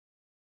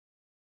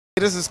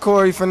This is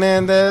Corey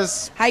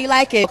Fernandez. How you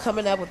like it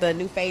coming up with the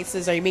new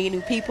faces? Are you meeting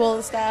new people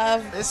and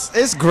stuff?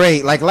 It's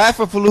great. Like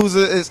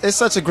LAFFAPALOOZA is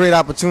such a great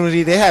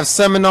opportunity. They have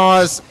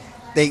seminars.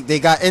 They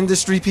got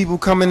industry people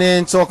coming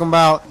in talking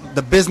about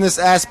the business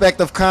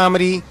aspect of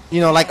comedy.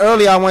 You know, like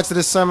earlier I went to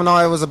this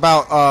seminar. It was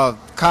about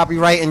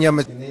copyrighting your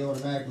material. And they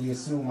automatically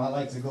assume I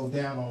like to go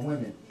down on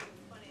women.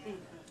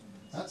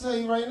 I tell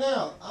you right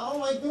now, I don't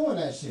like doing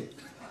that shit.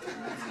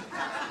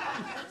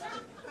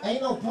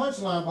 Ain't no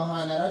punchline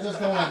behind that. I just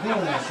don't like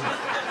doing that shit.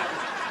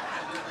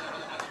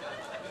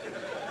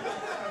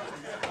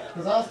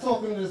 Because I was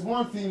talking to this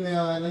one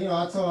female, and you know,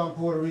 I told her I'm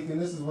Puerto Rican.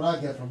 This is what I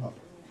get from her.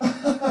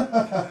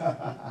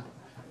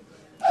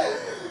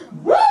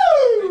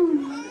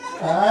 Woo!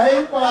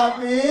 Hey,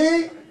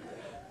 Poppy!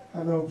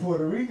 I know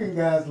Puerto Rican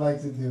guys like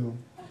to do.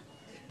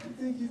 You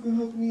think you can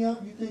hook me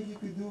up? You think you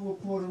could do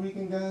what Puerto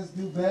Rican guys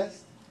do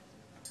best?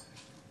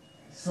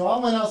 So I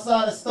went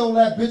outside and stole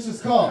that bitch's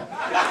car.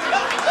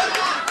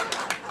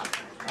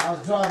 I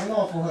was driving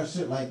off on her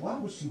shit like, why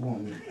would she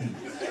want me to eat?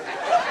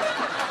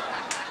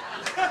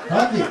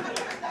 Fuck it.